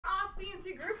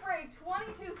CNC Group Break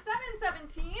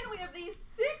 22-7-17. We have the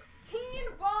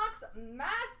 16-box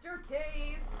master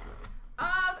case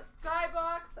of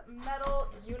Skybox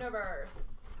Metal Universe.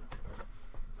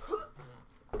 For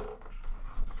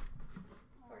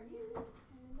you.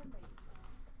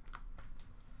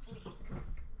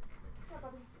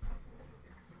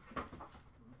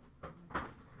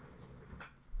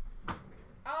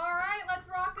 Alright, let's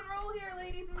rock and roll here,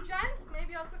 ladies and gents.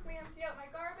 Maybe I'll quickly empty out my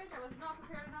garbage. I was not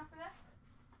prepared enough for this.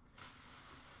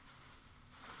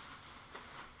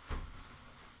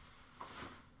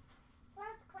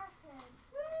 Let's crush it.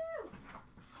 Woo!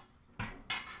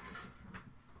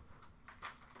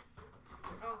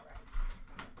 Alright.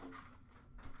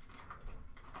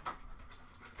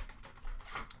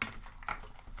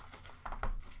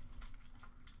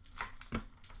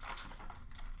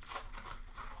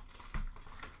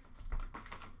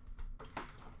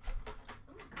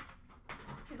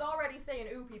 She's already saying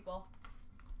ooh, people.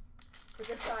 It's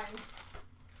a good sign.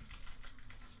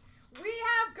 We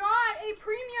have got a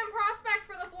premium prospects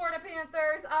for the Florida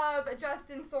Panthers of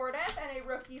Justin Sordiff and a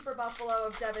rookie for Buffalo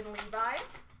of Devin Levi.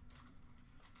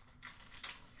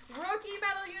 Rookie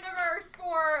Metal Universe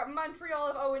for Montreal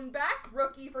of Owen Beck.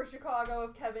 Rookie for Chicago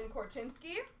of Kevin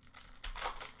Korchinski.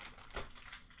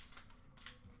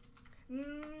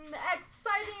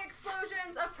 Exciting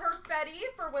explosions of Perfetti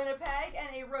for Winnipeg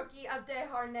and a rookie of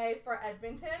Desharnais for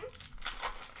Edmonton.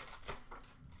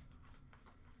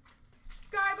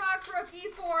 Skybox rookie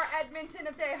for Edmonton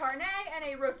of Desharnais and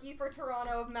a rookie for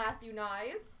Toronto of Matthew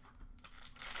Nyes.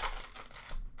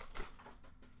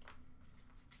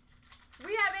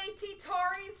 We have a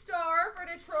Titari star for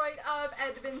Detroit of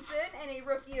Edmondson and a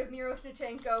rookie of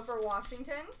Miroshnichenko for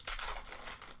Washington.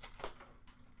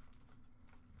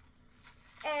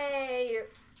 A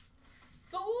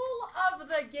Soul of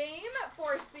the Game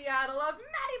for Seattle of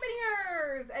Matty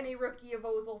Beniers and a rookie of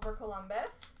Ozil for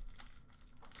Columbus.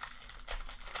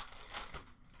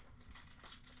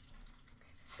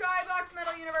 Skybox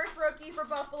Metal Universe rookie for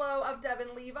Buffalo of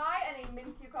Devin Levi and a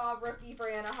Mintyukov rookie for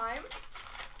Anaheim.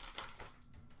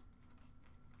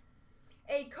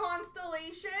 A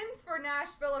Constellations for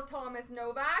Nashville of Thomas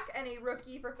Novak and a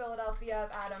rookie for Philadelphia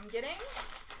of Adam Gidding.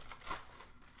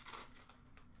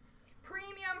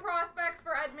 Premium prospects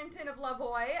for Edmonton of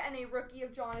Lavoie and a rookie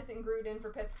of Jonathan Gruden for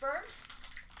Pittsburgh.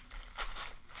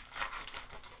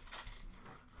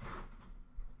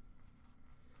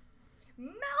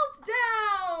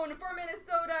 Meltdown for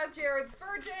Minnesota of Jared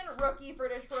Spurgeon, rookie for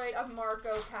Detroit of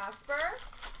Marco Casper.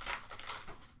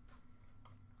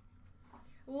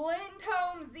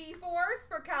 Lindholm Z-Force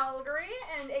for Calgary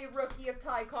and a rookie of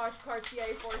Ty-Kosh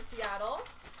Cartier for Seattle.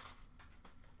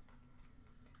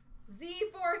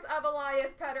 Z-Force of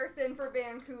Elias Pettersson for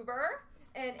Vancouver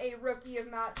and a rookie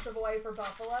of Matt Savoy for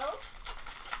Buffalo.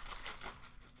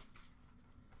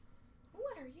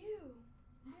 What are you?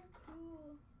 You're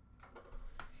cool.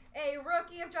 A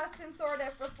rookie of Justin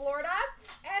Sordiff for Florida.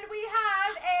 And we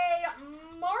have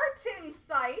a Martin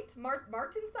Site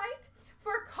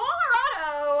for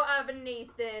Colorado of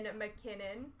Nathan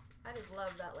McKinnon. I just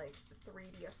love that, like,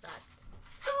 3D effect.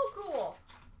 So cool.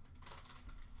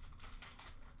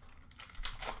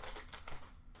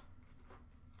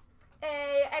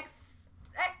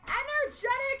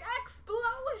 Energetic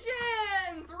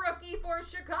Explosions rookie for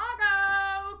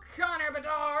Chicago, Connor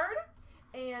Bedard,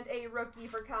 and a rookie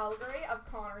for Calgary of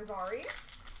Connor Zary.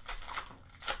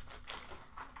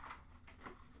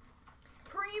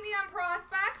 Premium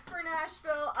prospects for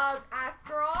Nashville of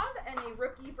Askarov and a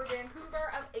rookie for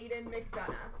Vancouver of Aiden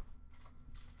McDonough.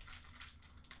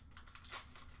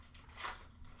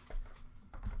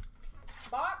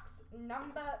 Box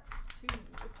number 2.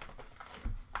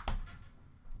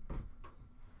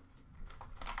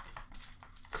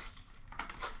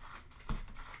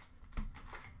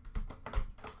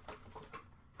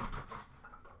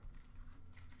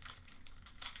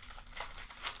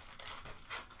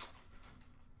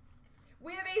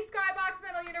 We have a Skybox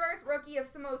Metal Universe rookie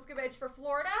of Samoskevich for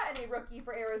Florida and a rookie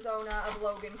for Arizona of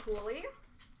Logan Cooley.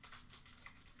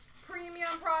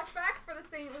 Premium prospects for the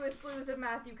St. Louis Blues of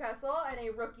Matthew Kessel and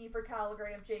a rookie for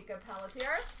Calgary of Jacob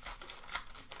Pelletier.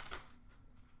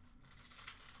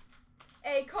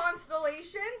 A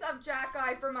Constellations of Jack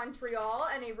Guy for Montreal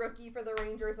and a rookie for the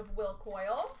Rangers of Will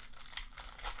Coyle.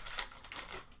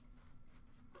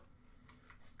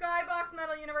 Skybox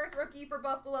Metal Universe rookie for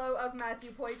Buffalo of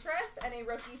Matthew Poitras and a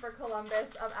rookie for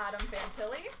Columbus of Adam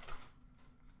Fantilli.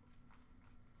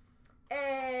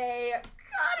 A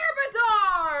Connor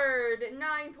Bedard,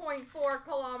 9.4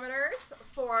 kilometers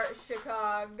for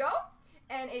Chicago,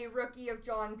 and a rookie of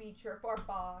John Beecher for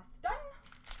Boston.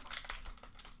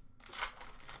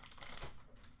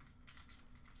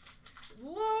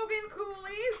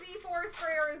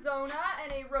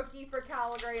 rookie for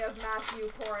Calgary of Matthew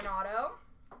Coronado.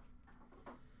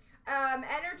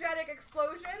 Energetic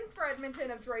Explosions for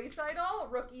Edmonton of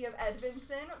Draisaitl, rookie of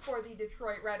Edvinson for the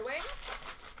Detroit Red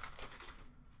Wings.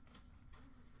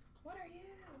 What are you?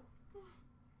 I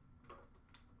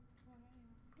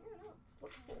don't know. This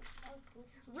looks cool.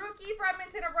 Rookie for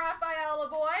Edmonton of Raphael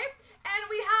Lavoie. And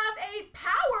we have a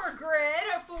Power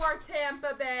Grid for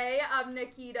Tampa Bay of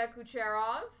Nikita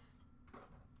Kucherov.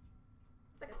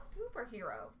 It's like a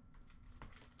superhero.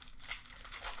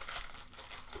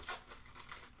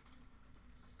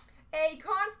 A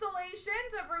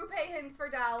Constellations of Rupe Hintz for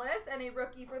Dallas, and a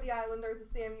rookie for the Islanders of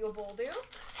Samuel Bolduc.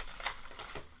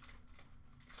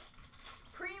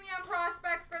 Premium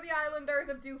Prospects for the Islanders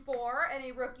of Dufour, and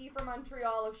a rookie for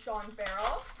Montreal of Sean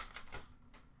Farrell.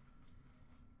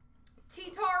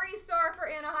 Titari Star for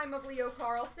Anaheim of Leo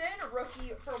Carlson, a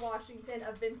rookie for Washington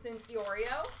of Vincent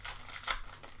Iorio.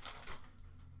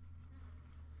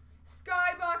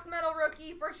 Skybox Metal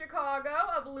rookie for Chicago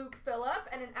of Luke Phillip,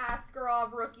 and an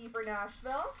Askarov rookie for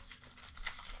Nashville.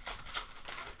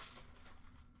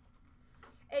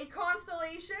 A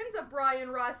Constellations of Brian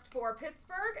Rust for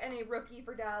Pittsburgh, and a rookie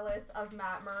for Dallas of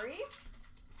Matt Murray.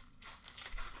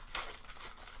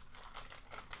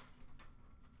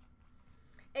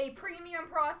 A Premium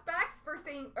Prospects for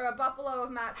Buffalo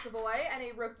of Matt Savoy, and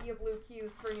a rookie of Luke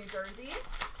Hughes for New Jersey.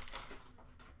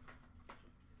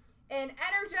 An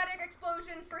Energetic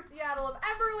Explosions for Seattle of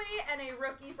Everly, and a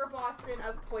rookie for Boston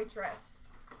of Poitras.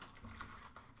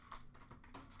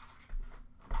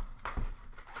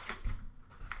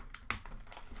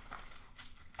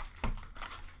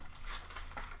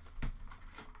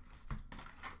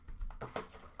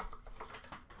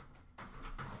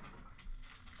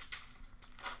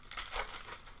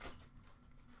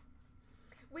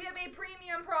 We have a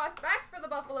Premium Prospects for the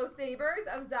Buffalo Sabres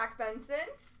of Zach Benson.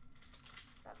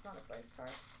 That's not a place card.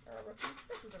 Or a rookie.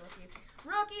 This is a rookie.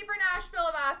 Rookie for Nashville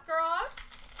of Askarov.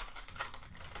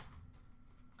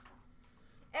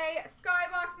 A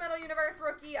Skybox Metal Universe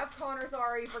rookie of Connor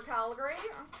Zary for Calgary.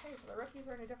 Okay, so the rookies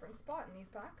are in a different spot in these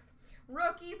packs.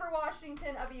 Rookie for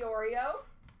Washington of Iorio.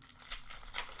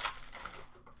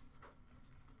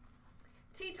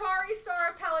 Titari Star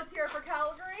of Pelletier for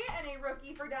Calgary, and a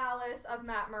rookie for Dallas of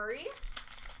Matt Murray.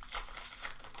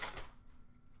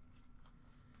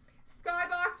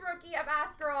 Skybox rookie of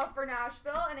Askarov for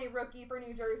Nashville, and a rookie for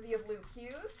New Jersey of Luke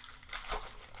Hughes.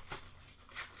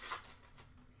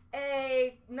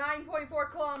 A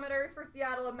 9.4 kilometers for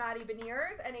Seattle of Matty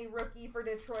Beniers, and a rookie for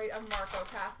Detroit of Marco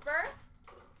Kasper.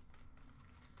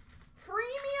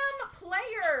 Premium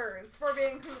Players for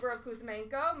Vancouver of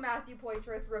Kuzmenko, Matthew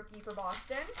Poitras, rookie for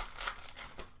Boston.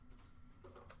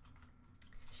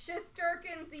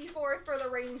 Shesterkin Z-Force for the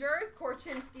Rangers,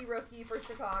 Korchinski, rookie for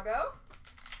Chicago.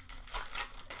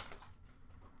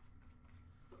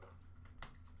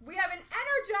 We have an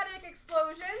Energetic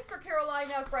Explosions for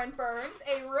Carolina of Brent Burns,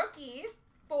 a rookie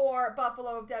for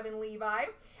Buffalo of Devin Levi, and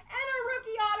a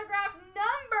rookie autograph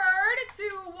numbered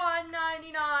to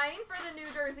 199 for the New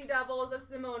Jersey Devils of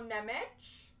Simon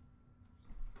Nemec.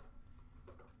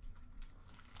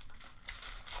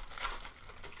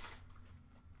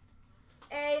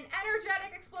 An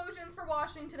Energetic Explosions for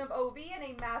Washington of Ovi, and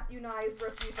a Matthew Nyes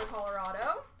rookie for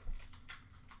Colorado.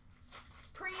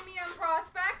 Premium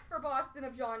Prospects for Boston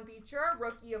of John Beecher,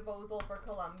 rookie of Vozil for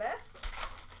Columbus.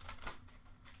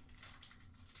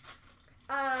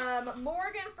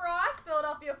 Morgan Frost,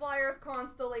 Philadelphia Flyers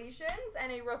Constellations,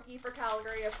 and a rookie for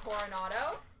Calgary of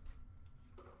Coronado.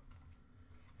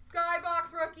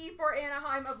 Skybox rookie for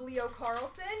Anaheim of Leo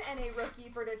Carlson, and a rookie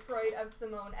for Detroit of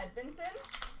Simone Edvinson.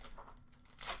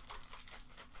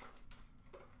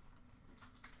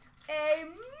 A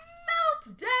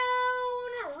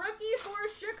Meltdown rookie for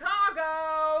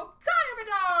Chicago, Connor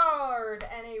Bedard,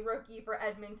 and a rookie for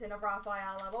Edmonton of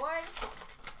Raphael Lavoie.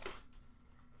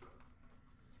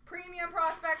 Premium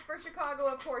Prospects for Chicago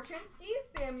of Korchinski,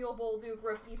 Samuel Bolduc,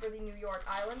 rookie for the New York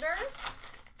Islanders.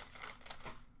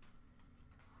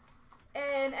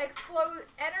 An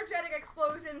Energetic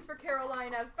Explosions for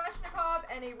Carolina of Svechnikov,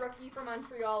 and a rookie for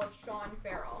Montreal of Sean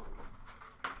Farrell.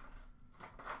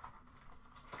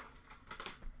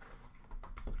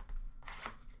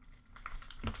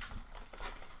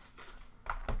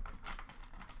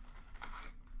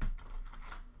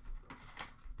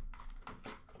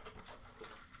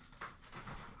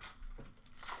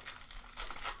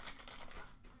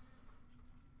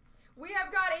 We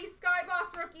have got a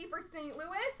Skybox rookie for St.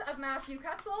 Louis of Matthew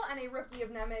Kessel, and a rookie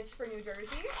of Nemec for New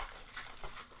Jersey.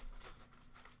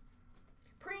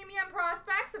 Premium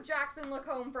Prospects of Jackson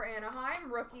Lacombe for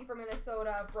Anaheim, rookie for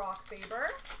Minnesota of Brock Faber.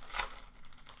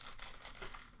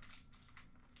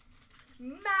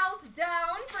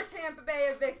 Meltdown for Tampa Bay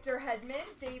of Victor Hedman.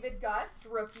 David Gust,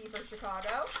 rookie for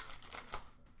Chicago.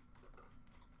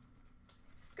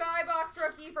 Skybox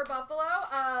rookie for Buffalo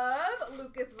of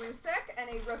Lucas Rusick, and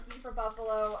a rookie for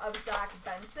Buffalo of Zach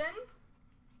Benson.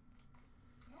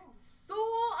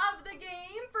 Soul of the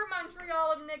game for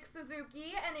Montreal of Nick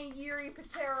Suzuki, and a Yuri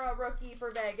Patera rookie for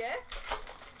Vegas.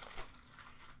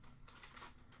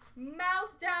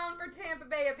 Meltdown for Tampa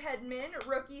Bay of Hedman,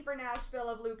 rookie for Nashville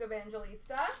of Luke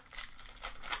Evangelista.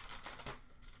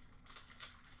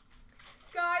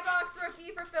 Skybox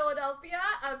rookie for Philadelphia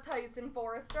of Tyson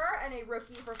Forrester, and a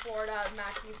rookie for Florida of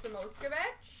Matthew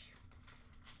Samoskevich.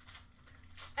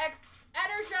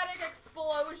 Energetic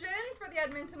Explosions for the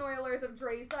Edmonton Oilers of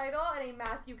Draisaitl, and a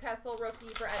Matthew Kessel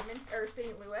rookie for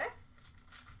St. Louis.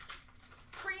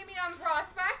 Premium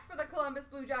Prospects for the Columbus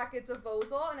Blue Jackets of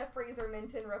Vozil, and a Fraser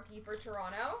Minton rookie for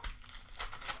Toronto.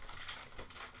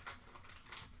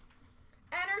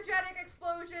 Energetic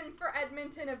Explosions for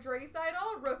Edmonton of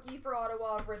Draisaitl, rookie for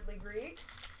Ottawa of Ridley Greig.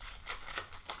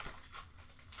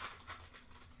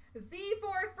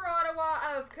 Z-Force for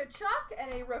Ottawa of Kachuk,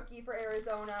 and a rookie for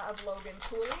Arizona of Logan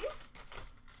Cooley.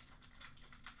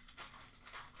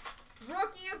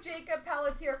 Rookie of Jacob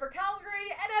Pelletier for Calgary,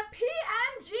 and a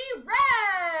PMG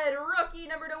Red! Rookie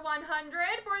number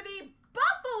 /100 for the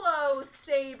Buffalo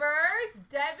Sabres,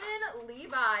 Devin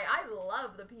Levi. I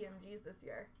love the PMGs this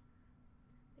year.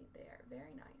 I think they are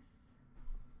very nice.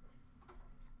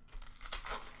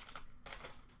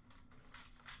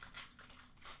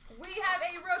 We have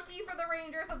a rookie for the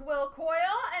Rangers of Will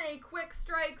Coyle, and a quick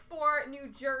strike for New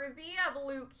Jersey of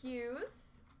Luke Hughes.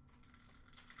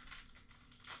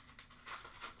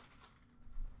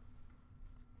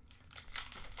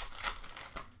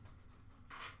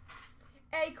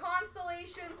 A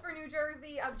Constellations for New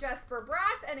Jersey of Jesper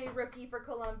Bratt, and a rookie for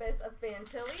Columbus of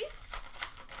Fantilli.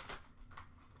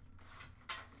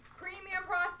 Premium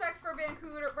Prospects for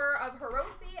Vancouver of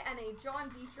Hiroshi, and a John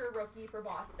Beecher rookie for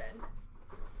Boston.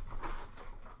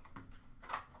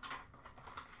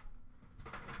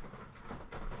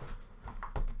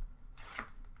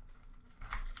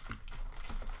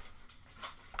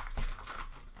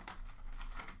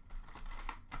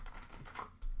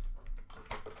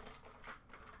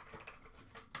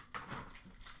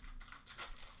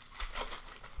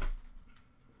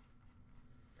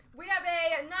 We have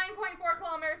a 9.4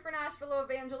 kilometers for Nashville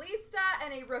Evangelista,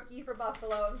 and a rookie for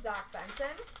Buffalo of Zach Benson.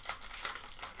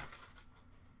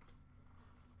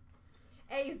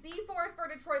 A Z-Force for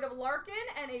Detroit of Larkin,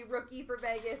 and a rookie for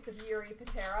Vegas of Yuri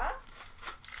Patera.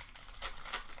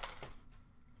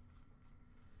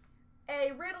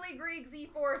 A Ridley Greig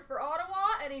Z-Force for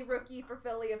Ottawa, and a rookie for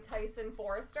Philly of Tyson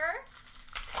Forrester.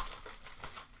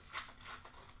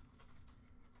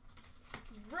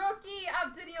 Rookie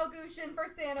of Daniil Gushin for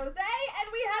San Jose,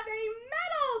 and we have a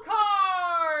metal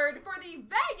card for the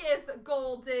Vegas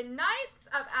Golden Knights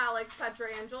of Alex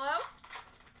Pietrangelo.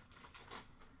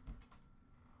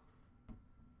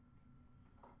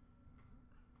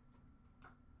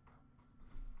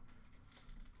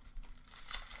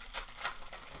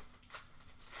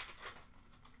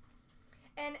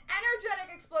 An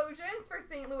Energetic Explosions for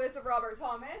St. Louis of Robert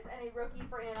Thomas, and a rookie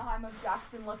for Anaheim of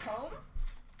Jackson Lacombe.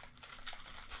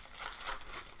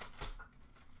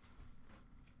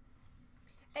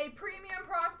 A Premium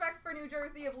Prospects for New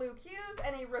Jersey of Luke Hughes,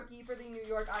 and a rookie for the New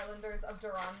York Islanders of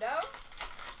Durando.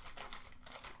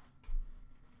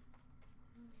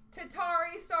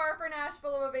 Tatari Star for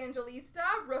Nashville of Evangelista,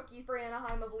 rookie for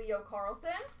Anaheim of Leo Carlson.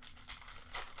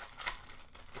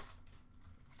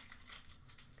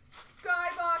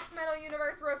 Skybox Metal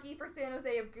Universe rookie for San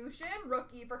Jose of Gushin,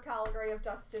 rookie for Calgary of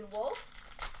Dustin Wolf.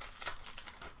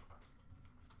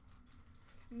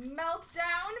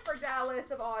 Meltdown for Dallas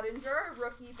of Ottinger,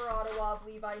 rookie for Ottawa of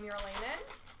Levi Miralainen.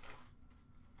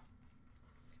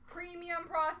 Premium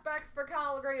Prospects for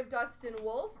Calgary of Dustin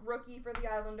Wolf, rookie for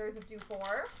the Islanders of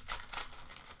Dufour.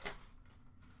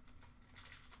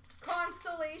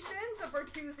 Constellations of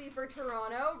Bertuzzi for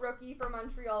Toronto, rookie for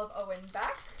Montreal of Owen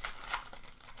Beck.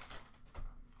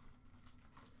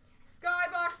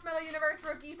 Skybox Metal Universe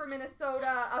rookie for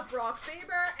Minnesota of Brock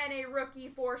Faber, and a rookie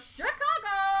for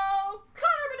Chicago,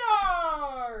 Connor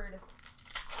Bedard.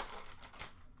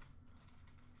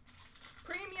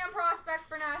 Premium Prospects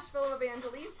for Nashville of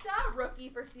Evangelista, rookie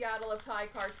for Seattle of Ty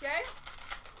Cartier.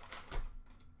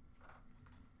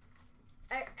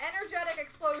 Energetic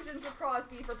Explosions of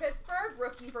Crosby for Pittsburgh,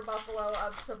 rookie for Buffalo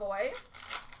of Savoy.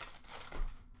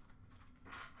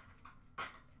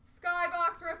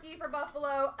 Skybox rookie for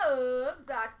Buffalo of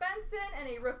Zach Benson, and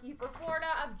a rookie for Florida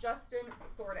of Justin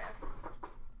Sordiff.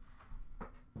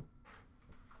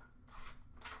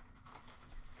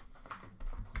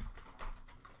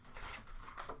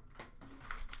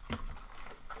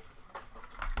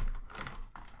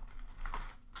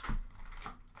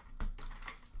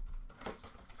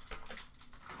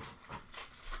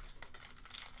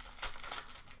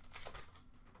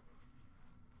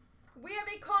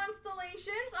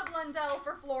 Blondell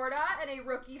for Florida, and a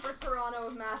rookie for Toronto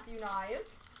of Matthew Nyes.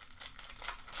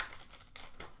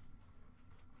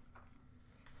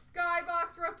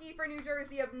 Skybox rookie for New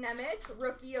Jersey of Nemeth,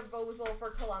 rookie of Vozil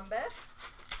for Columbus.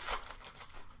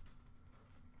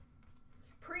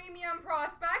 Premium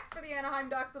prospects for the Anaheim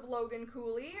Ducks of Logan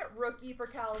Cooley, rookie for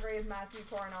Calgary of Matthew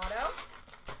Coronado.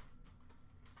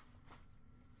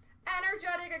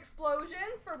 Energetic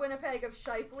Explosions for Winnipeg of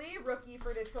Scheifele, rookie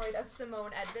for Detroit of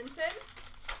Simone Edvinsson.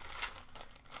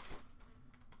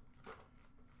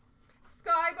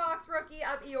 Skybox rookie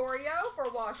of Iorio for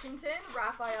Washington,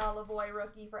 Raphael Lavoie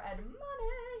rookie for Edmonton.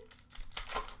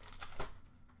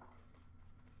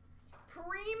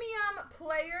 Premium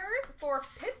players for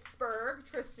Pittsburgh,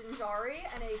 Tristan Jarry,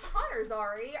 and a Connor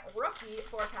Zary rookie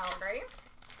for Calgary.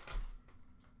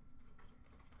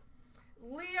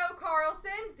 Leo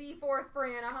Carlson, Z-Force for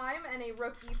Anaheim, and a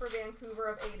rookie for Vancouver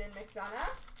of Aiden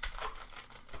McDonough.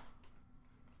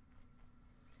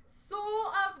 Soul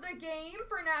of the Game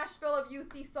for Nashville of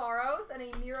UC Saros, and a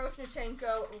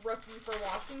Miroshnichenko rookie for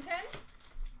Washington.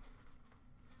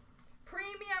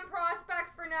 Premium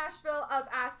prospects for Nashville of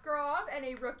Askarov, and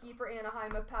a rookie for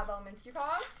Anaheim of Pavel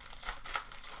Mintyukov.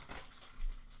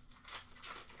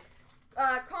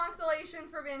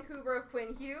 Constellations for Vancouver of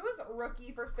Quinn Hughes,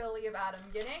 rookie for Philly of Adam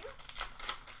Ginning.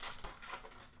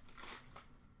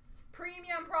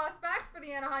 Premium prospects for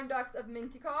the Anaheim Ducks of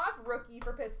Mintyukov, rookie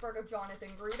for Pittsburgh of Jonathan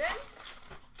Gruden.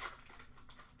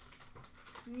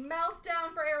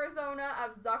 Meltdown for Arizona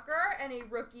of Zucker, and a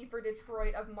rookie for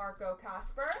Detroit of Marco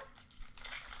Kasper.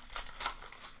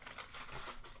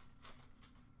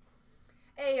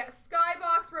 A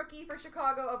Skybox rookie for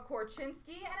Chicago of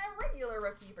Korchinski, and a regular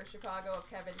rookie for Chicago of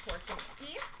Kevin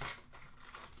Korchinski.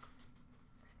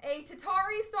 A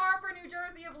Tatari star for New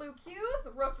Jersey of Luke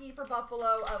Hughes, rookie for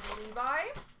Buffalo of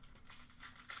Levi.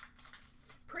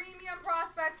 Premium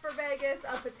prospects for Vegas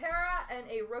of Patera, and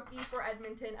a rookie for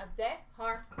Edmonton of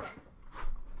DeHarkin.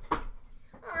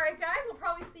 Alright guys, we'll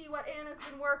probably see what Anna's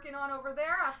been working on over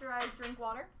there after I drink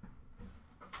water.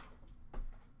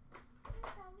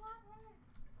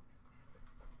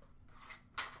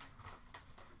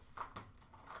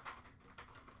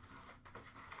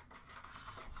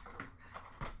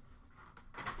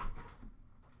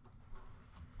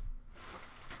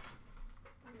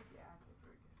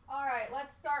 Alright,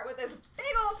 let's start with this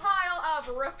big old pile of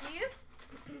rookies.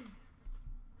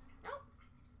 Oh,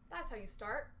 that's how you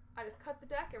start. I just cut the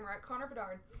deck and we're at Connor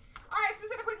Bedard. Alright, so we're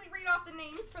just going to quickly read off the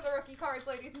names for the rookie cards,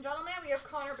 ladies and gentlemen. We have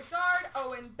Connor Bedard,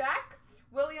 Owen Beck,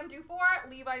 William Dufour,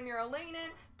 Levi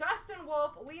Mirolainen, Dustin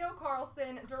Wolf, Leo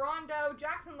Carlson, Durando,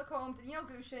 Jackson Lacombe, Daniil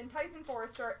Gushin, Tyson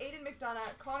Forrester, Aiden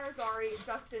McDonough, Connor Zary,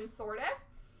 Justin Sordiff,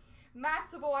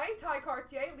 Matt Savoy, Ty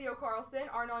Cartier, Leo Carlson,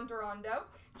 Arnon Durando,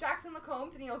 Jackson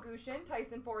Lacombe, Daniil Gushin,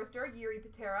 Tyson Forrester, Yuri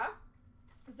Patera,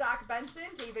 Zach Benson,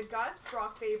 David Gust,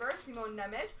 Brock Faber, Simone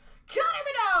Nemeth, Connor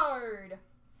Bedard,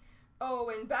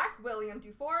 Owen Beck, William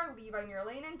Dufour, Levi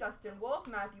Mirolainen, Dustin Wolf,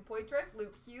 Matthew Poitras,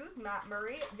 Luke Hughes, Matt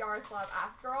Murray, Yaroslav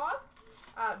Askarov,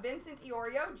 Vincent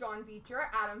Iorio, John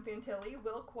Beecher, Adam Fantilli,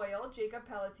 Will Coyle, Jacob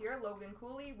Pelletier, Logan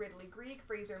Cooley, Ridley Greek,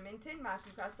 Fraser Minton,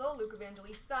 Matthew Kessel, Luke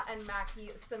Evangelista, and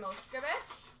Maki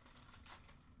Simoskevich.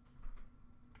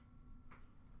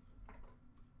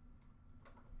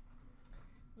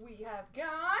 We have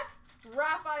got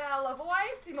Raphael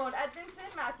Lavoie, Simone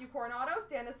Edvinsson, Matthew Coronado,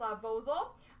 Stanislav Vozil,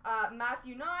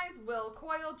 Matthew Nyes, Will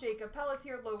Coyle, Jacob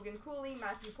Pelletier, Logan Cooley,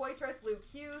 Matthew Poitras, Luke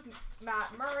Hughes,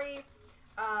 Matt Murray,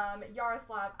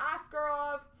 Yaroslav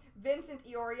Askarov, Vincent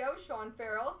Iorio, Sean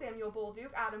Farrell, Samuel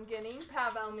Bolduc, Adam Ginning,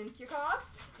 Pavel Mintyukov,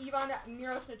 Ivan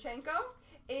Miroshnichenko,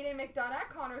 Aiden McDonough,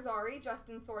 Connor Zary,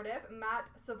 Justin Sordiff, Matt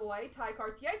Savoy, Ty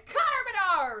Cartier, Connor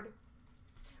Bedard,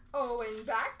 Owen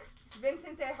Beck,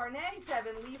 Vincent Desharnais,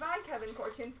 Devin Levi, Kevin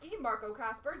Korchinski, Marco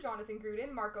Kasper, Jonathan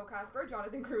Gruden, Marco Kasper,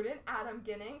 Jonathan Gruden, Adam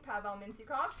Ginning, Pavel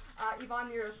Mintyukov,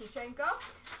 Ivan Miroshnichenko,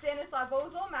 Stanislav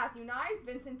Vozil, Matthew Nyes,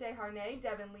 Vincent Desharnais,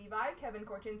 Devin Levi, Kevin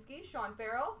Korchinski, Sean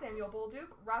Farrell, Samuel Bolduc,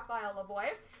 Raphael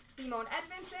Lavoie, Simone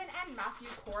Edvinsson, and Matthew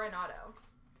Coronado.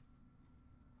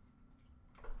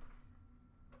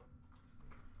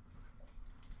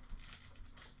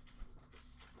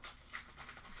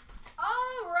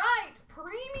 All right,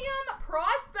 premium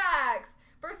prospects.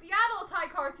 For Seattle, Ty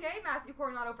Cartier, Matthew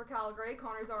Coronado for Calgary,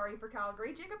 Connor Zary for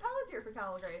Calgary, Jacob Pelletier for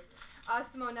Calgary,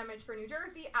 Simone Nemeth for New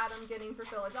Jersey, Adam Ginning for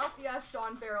Philadelphia,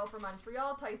 Sean Farrell for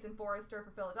Montreal, Tyson Forrester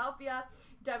for Philadelphia,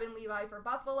 Devin Levi for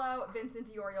Buffalo, Vincent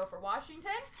Iorio for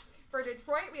Washington. For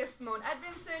Detroit, we have Simone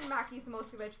Edvinson, Mackie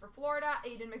Samoskevich for Florida,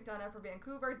 Aiden McDonough for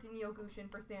Vancouver, Daniil Gushin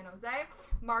for San Jose,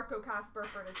 Marco Casper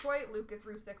for Detroit, Lucas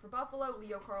Rusick for Buffalo,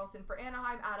 Leo Carlson for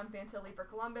Anaheim, Adam Fantilli for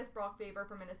Columbus, Brock Faber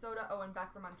for Minnesota, Owen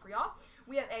Beck for Montreal.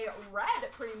 We have a red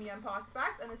premium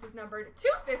prospects, and this is numbered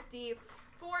 250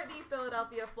 for the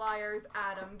Philadelphia Flyers,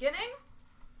 Adam Ginning.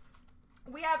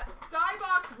 We have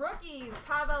Skybox rookies,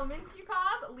 Pavel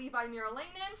Mintyukov, Levi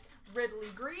Muralainen, Ridley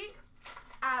Grieg,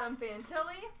 Adam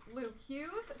Fantilli, Luke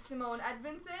Hughes, Simone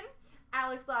Edvinson,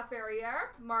 Alex Laferriere,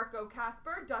 Marco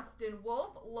Casper, Dustin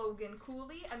Wolf, Logan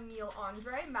Cooley, Emile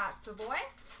Andre, Matt Savoy,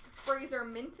 Fraser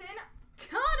Minton,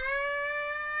 Connor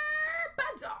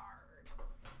Bedard,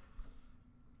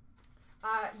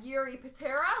 Yuri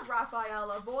Patera, Raphael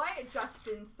Lavoie,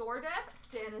 Justin Sordev,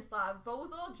 Stanislav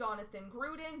Vozil, Jonathan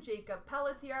Gruden, Jacob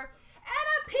Pelletier, and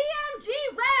a PMG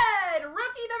Red,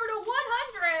 rookie number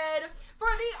 /100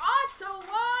 for the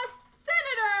Ottawa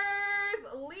Senators,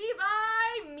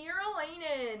 Levi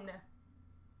Muralainen.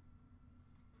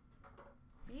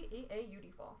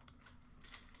 beautiful.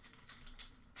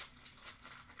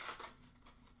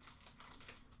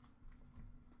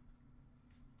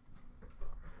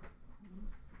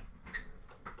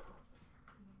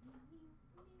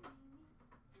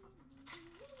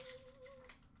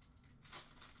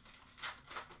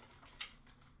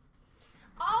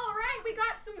 We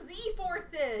got some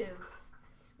Z-Forces.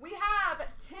 We have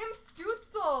Tim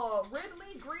Stutzel,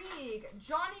 Ridley Grieg,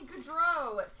 Johnny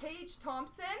Gaudreau, Tage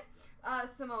Thompson,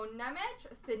 Simone Nemec,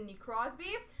 Sidney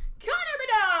Crosby, Connor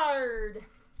Bedard,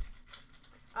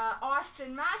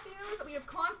 Austin Matthews. We have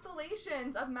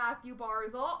constellations of Matthew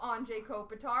Barzal, Anjay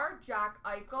Kopitar, Jack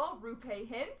Eichel, Rupe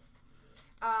Hintz,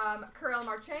 Kirill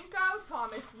Marchenko,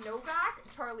 Thomas Novak,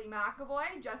 Charlie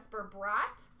McAvoy, Jesper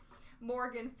Bratt,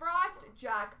 Morgan Frost,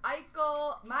 Jack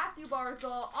Eichel, Matthew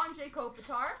Barzal, Anjay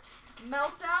Kopitar.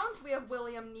 Meltdowns, we have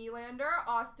William Nylander,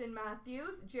 Austin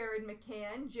Matthews, Jared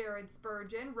McCann, Jared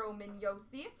Spurgeon, Roman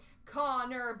Josi,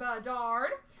 Connor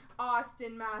Bedard,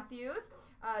 Austin Matthews,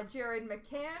 Jared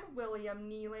McCann, William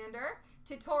Nylander.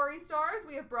 Titori Stars,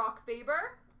 we have Brock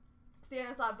Faber,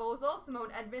 Stanislav Vozil,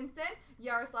 Simone Edvinson,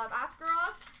 Yaroslav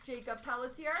Askarov, Jacob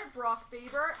Pelletier, Brock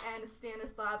Faber, and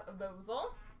Stanislav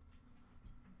Vozil.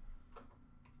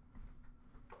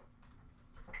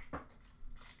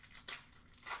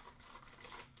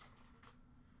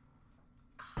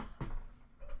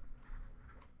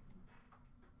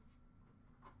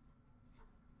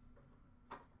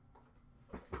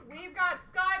 We've got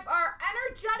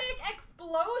Energetic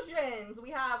Explosions.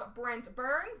 We have Brent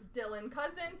Burns, Dylan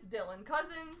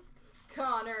Cousins,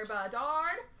 Connor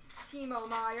Bedard, Timo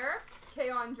Meier,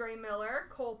 K-Andre Miller,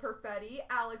 Cole Perfetti,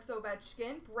 Alex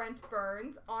Ovechkin, Brent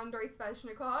Burns, Andrei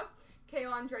Svechnikov,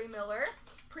 K-Andre Miller.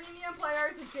 Premium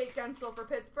players, Jake Gensel for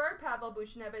Pittsburgh, Pavel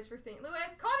Buchnevich for St.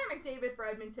 Louis, Connor McDavid for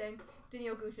Edmonton,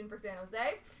 Daniil Gushin for San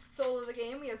Jose. Soul of the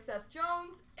game, we have Seth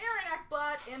Jones, Aaron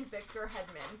Ekblad, and Victor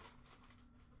Hedman.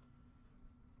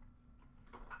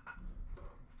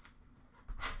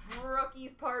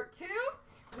 Rookies Part 2,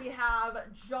 we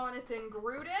have Jonathan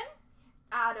Gruden,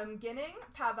 Adam Ginning,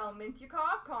 Pavel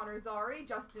Mintyukov, Connor Zary,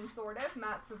 Justin Sordev,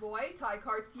 Matt Savoy, Ty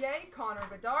Cartier, Connor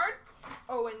Bedard,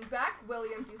 Owen Beck,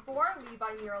 William Dufour,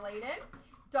 Levi Muralainen,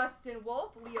 Dustin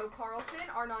Wolf, Leo Carlson,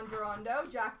 Arnon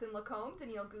Durando, Jackson Lacombe,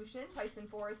 Daniil Gushin, Tyson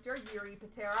Forrester, Yuri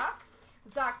Patera,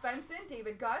 Zach Benson,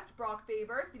 David Gust, Brock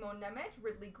Faber, Simone Nemec,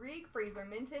 Ridley Grieg, Fraser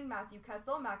Minton, Matthew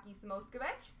Kessel, Mackie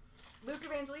Samoskevich, Luke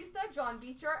Evangelista, John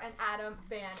Beecher, and Adam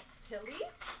Van Tilly.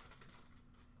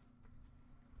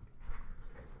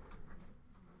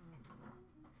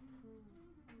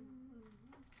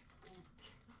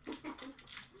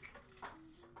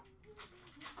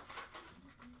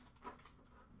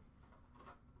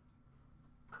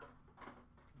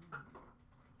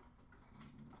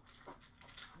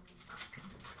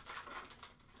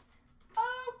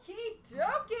 Okie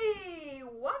dokie!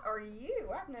 What are you?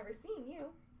 I've never seen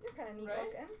you. You're kind of neat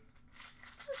looking.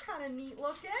 You're kind of neat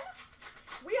looking.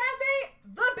 We have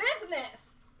The Business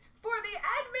for the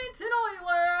Edmonton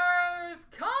Oilers,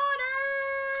 Connor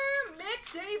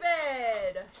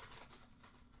McDavid.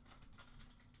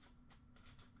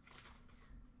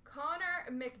 Connor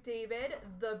McDavid,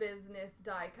 The Business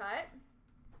die cut.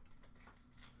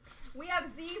 We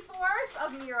have Z-Force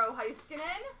of Miro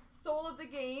Heiskanen. Soul of the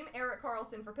Game, Erik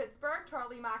Karlsson for Pittsburgh,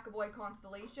 Charlie McAvoy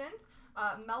Constellations,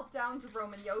 Meltdowns of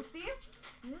Roman Josi,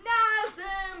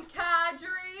 Nazem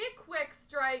Kadri, Quick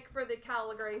Strike for the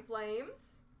Calgary Flames.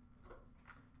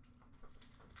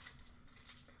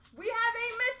 We have a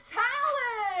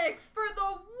Metallics for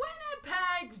the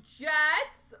Winnipeg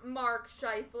Jets, Mark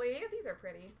Scheifele. These are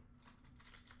pretty.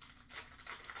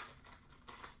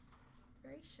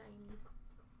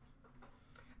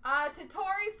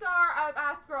 Tatori Star of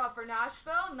Askarov for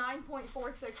Nashville,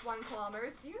 9.461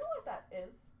 kilometers. Do you know what that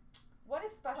is? What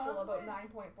is special about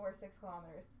 9.46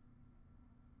 kilometers?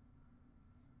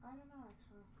 I don't know,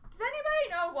 actually. Does anybody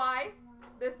know why?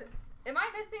 This, am I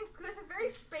missing? This is very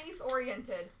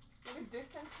space-oriented. Maybe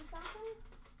distance to something?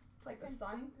 Like the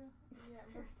sun? Yeah,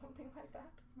 Or something like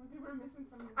that. maybe we're missing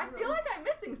something. I feel like I'm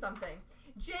missing something.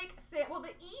 Jake said, well,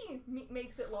 the E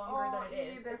makes it longer than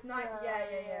it is. It's not,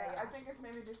 yeah. I think it's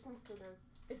maybe distance to the...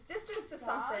 It's distance to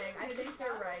sun? something. I think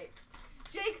you're right.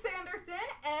 Jake Sanderson,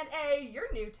 and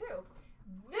you're new too.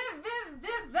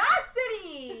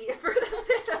 Vivacity for the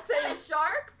San Jose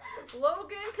Sharks.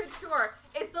 Logan Couture.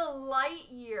 It's a light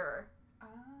year.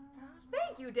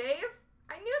 Thank you, Dave.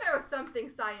 I knew there was something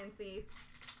science-y.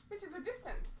 Which is a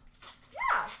distance.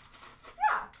 Yeah, I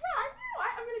knew.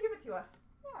 I'm going to give it to us.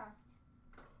 Yeah.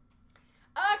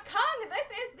 Kung, this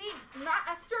is the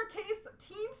Mastercase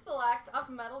Team Select of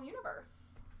Metal Universe.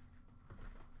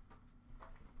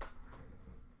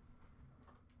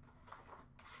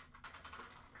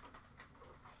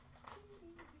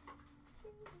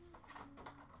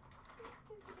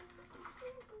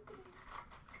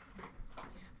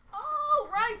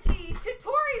 Alrighty,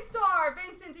 Tatori Star,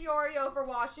 Vincent Diorio for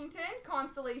Washington,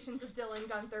 Constellations of Dylan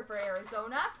Gunther for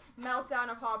Arizona, Meltdown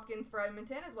of Hopkins for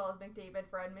Edmonton, as well as McDavid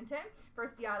for Edmonton, for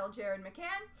Seattle, Jared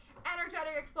McCann,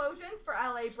 Energetic Explosions for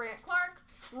LA, Brant Clark,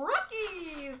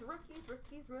 Rookies.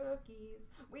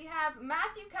 We have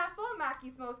Matthew Kessel,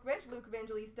 Mackie Smoskovich, Luke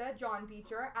Evangelista, John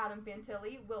Beecher, Adam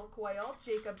Fantilli, Will Coyle,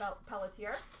 Jacob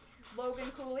Pelletier, Logan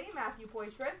Cooley, Matthew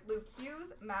Poitras, Luke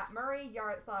Hughes, Matt Murray,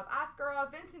 Yaroslav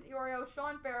Askarov, Vincent Iorio,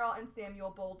 Sean Farrell, and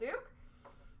Samuel Bolduc.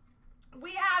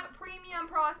 We have premium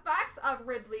prospects of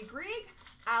Ridley Grieg,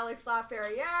 Alex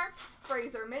Laferriere,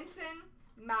 Fraser Minton,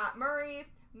 Matt Murray,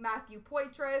 Matthew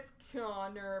Poitras,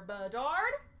 Connor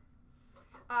Bedard,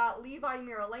 Levi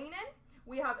Miralainen.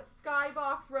 We have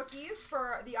Skybox rookies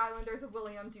for the Islanders of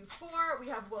William Dufour. We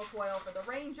have Will Coyle for the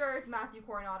Rangers, Matthew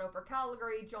Coronado for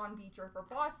Calgary, John Beecher for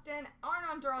Boston,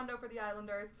 Arnon Durando for the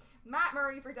Islanders, Matt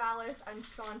Murray for Dallas, and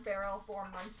Sean Farrell for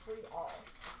Montreal.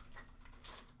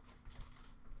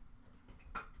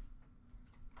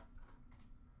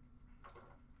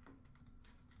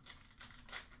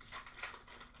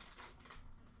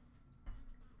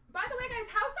 By the way, guys,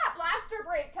 how's that blaster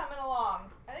break coming along?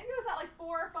 I think it was at like 4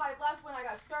 or 5 left when I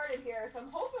got started here, so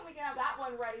I'm hoping we can have that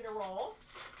one ready to roll.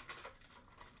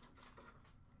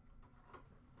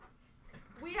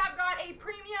 We have got a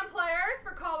premium players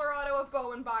for Colorado of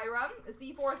Bowen Byram,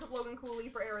 Z-Force of Logan Cooley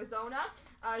for Arizona,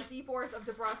 Z-Force of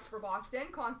DeBrusque for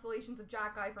Boston, Constellations of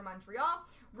Jack Guy for Montreal,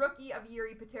 rookie of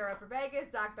Yuri Patera for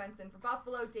Vegas, Zach Benson for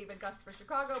Buffalo, David Gust for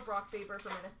Chicago, Brock Faber for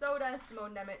Minnesota,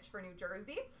 Simone Nemec for New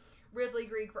Jersey, Ridley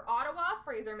Grieg for Ottawa,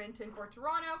 Fraser Minton for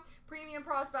Toronto, premium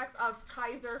prospects of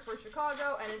Kaiser for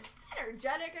Chicago, and an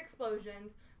energetic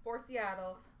explosions for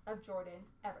Seattle of Jordan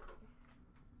Everly.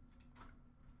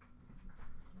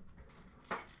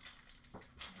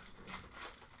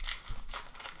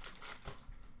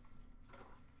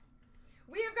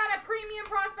 We have got a premium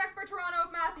prospects for Toronto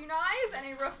of Matthew Nyes and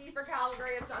a rookie for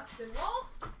Calgary of Dustin Wolf.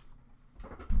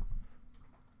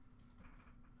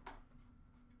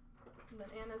 And then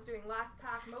Anna's doing last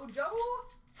pack mojo.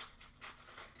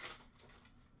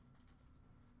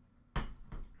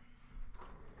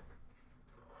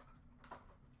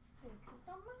 Thank you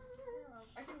so much.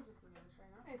 I can just leave this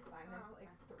right now. It's fine. There's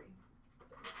like 3.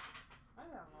 I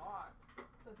did a lot.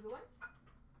 Those are the ones?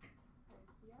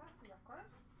 Yeah, of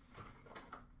course.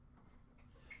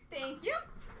 Thank you.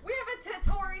 We have a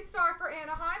Tatori Star for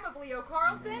Anaheim of Leo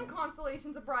Carlson,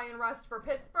 Constellations of Brian Rust for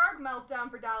Pittsburgh, Meltdown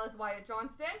for Dallas, Wyatt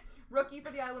Johnston, rookie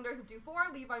for the Islanders of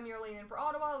Dufour, Levi Miralainen for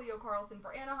Ottawa, Leo Carlson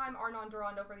for Anaheim, Arnon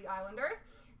Durando for the Islanders,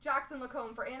 Jackson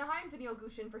Lacombe for Anaheim, Daniil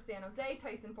Gushin for San Jose,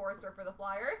 Tyson Forrester for the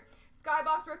Flyers,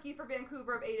 Skybox rookie for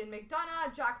Vancouver of Aiden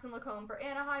McDonough, Jackson Lacombe for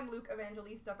Anaheim, Luke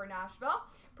Evangelista for Nashville,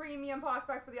 premium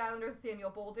prospects for the Islanders,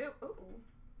 Samuel Bolduc. Ooh.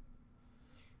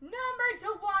 Number to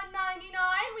 199,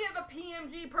 we have a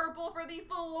PMG purple for the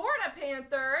Florida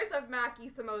Panthers of Mackie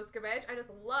Smoskovich. I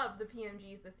just love the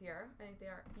PMGs this year. I think they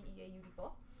are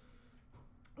beautiful.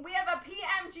 We have a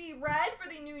PMG red for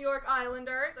the New York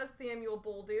Islanders of Samuel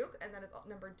Bolduc, and that is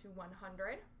numbered to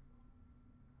 100.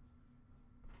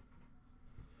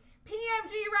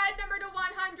 PMG red number to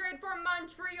 100 for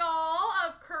Montreal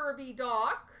of Kirby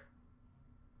Dach.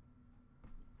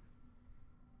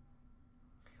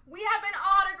 We have an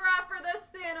autograph for the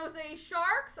San Jose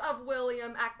Sharks of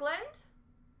William Eklund.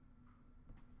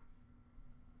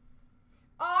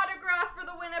 Autograph for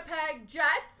the Winnipeg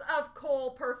Jets of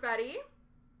Cole Perfetti.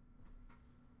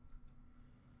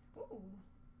 Ooh.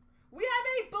 We have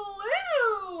a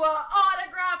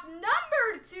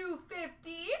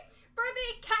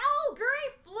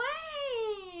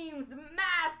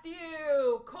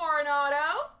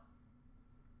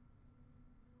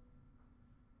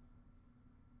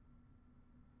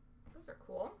Those are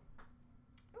cool.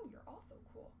 Oh, you're also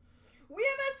cool. We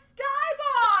have a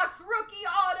Skybox rookie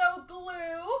auto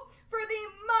blue for the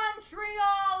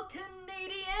Montreal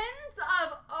Canadiens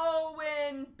of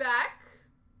Owen Beck.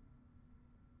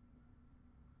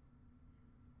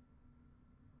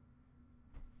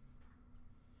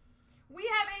 We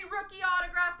have a rookie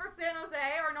autograph for San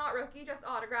Jose, or not rookie, just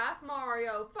autograph,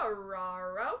 Mario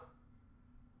Ferraro.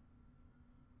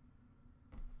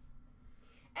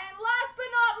 And last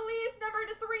but not least, number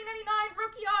to 399,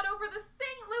 rookie auto for the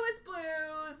St. Louis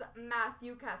Blues,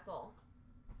 Matthew Kessel.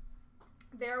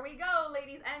 There we go,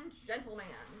 ladies and gentlemen.